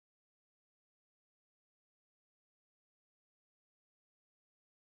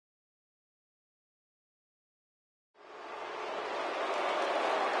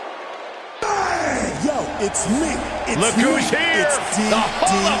It's me. Look who's here. It's the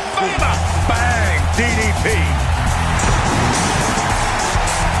Hall of Famer. Bang, DDP.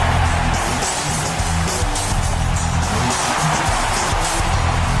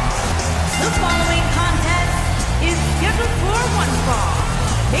 The following contest is scheduled for one fall.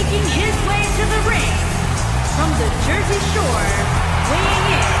 Making his way to the ring from the Jersey Shore, weighing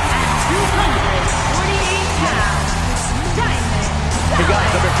in at 248 pounds, Diamond. Hey guys,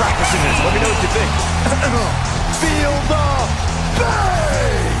 I've been practicing this. Let me know what you think. Feel the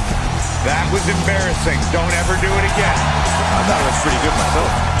bang! That was embarrassing. Don't ever do it again. I thought it was pretty good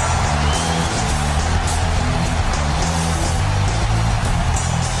myself.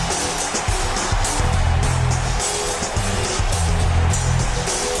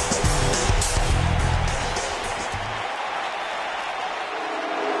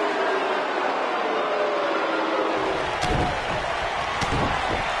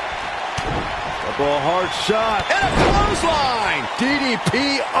 A hard shot and a clothesline.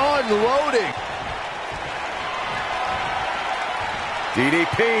 DDP unloading.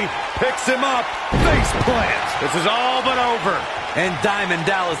 DDP picks him up. Face plant. This is all but over. And Diamond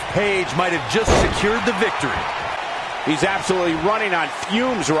Dallas Page might have just secured the victory. He's absolutely running on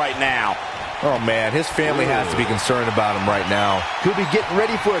fumes right now. Oh man, his family has to be concerned about him right now. Could be getting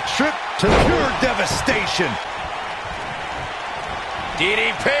ready for a trip to pure devastation.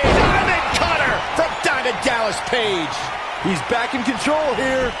 DDP, Diamond Cutter from Diamond Dallas Page. He's back in control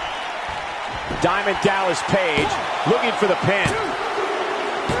here. Diamond Dallas Page looking for the pin.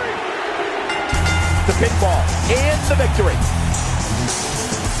 The pinfall and the victory.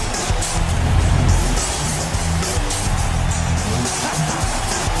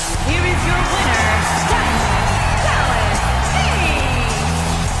 Here is your winner, Diamond Dallas Page.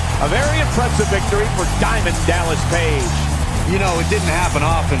 A very impressive victory for Diamond Dallas Page. You know, it didn't happen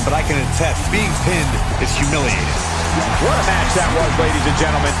often, but I can attest, being pinned is humiliating. What a match that was, ladies and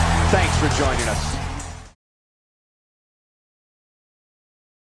gentlemen. Thanks for joining us.